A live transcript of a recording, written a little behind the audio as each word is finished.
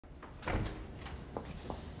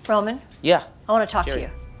Roman? Yeah. I want to talk to Gerri, you.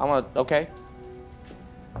 Okay.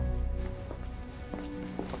 What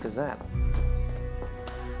the fuck is that?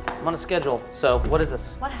 I'm on a schedule, so what is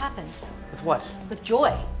this? What happened? With what? With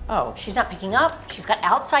Joy. Oh. She's not picking up. She's got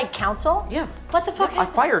outside counsel. Yeah. What the fuck I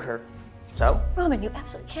happened? fired her. So? Roman, you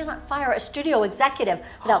absolutely cannot fire a studio executive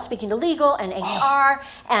without speaking to legal and HR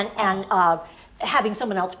and having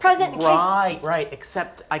someone else present in case... Right.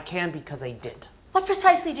 Except I can because I did. What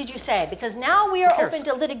precisely did you say? Because now we are open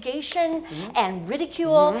to litigation and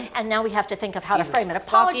ridicule, and now we have to think of how to frame an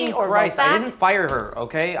apology or Christ, roll back. I didn't fire her,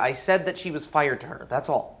 okay? I said that she was fired to her. That's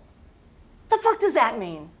all. The fuck does that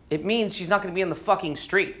mean? It means she's not going to be in the fucking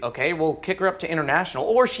street, okay? We'll kick her up to international,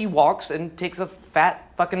 or she walks and takes a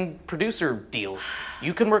fat fucking producer deal.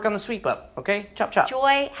 You can work on the sweep up, okay? Chop, chop.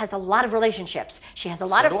 Joy has a lot of relationships. She has a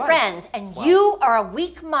lot of do I. friends, and you are a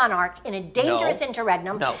weak monarch in a dangerous No.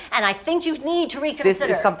 interregnum. No. And I think you need to reconsider.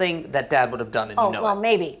 This is something that Dad would have done, and you know well, it.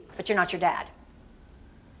 maybe, but you're not your dad.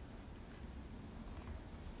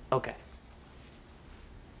 Okay.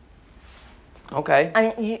 Okay.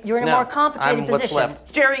 I mean, you're in a more complicated position. What's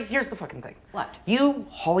left. Gerri, here's the fucking thing. What? You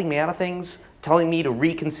hauling me out of things, telling me to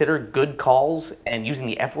reconsider good calls, and using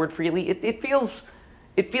the F word freely, it feels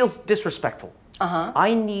disrespectful.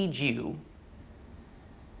 I need you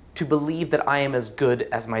to believe that I am as good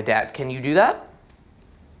as my dad. Can you do that?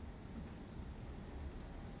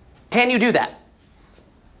 Can you do that?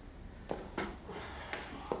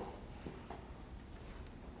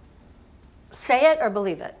 Say it or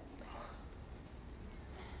believe it.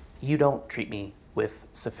 You don't treat me with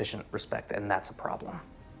sufficient respect, and that's a problem.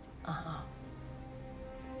 Well,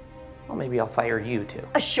 maybe I'll fire you too.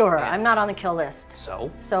 Sure, I'm not on the kill list.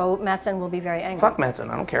 So? So Mattson will be very angry. Fuck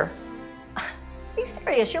Mattson, I don't care. Be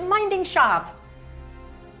serious, you're minding shop.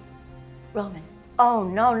 Roman. Oh,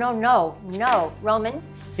 no. Roman.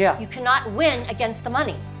 Yeah. You cannot win against the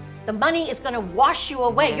money. The money is going to wash you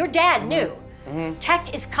away. Your dad knew.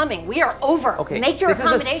 Tech is coming. We are over. Okay, Make your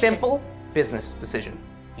accommodation. This is a simple business decision.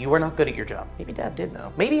 You are not good at your job. Maybe Dad did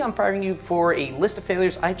know. Maybe I'm firing you for a list of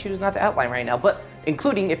failures I choose not to outline right now, but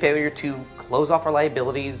including a failure to close off our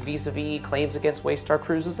liabilities vis-a-vis claims against Waystar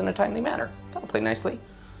Cruises in a timely manner. That'll play nicely.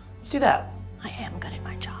 Let's do that. I am good at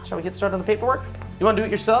my job. Shall we get started on the paperwork? You want to do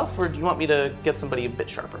it yourself, or do you want me to get somebody a bit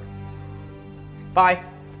sharper? Bye.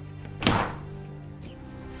 You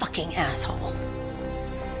fucking asshole.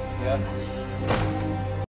 Yeah.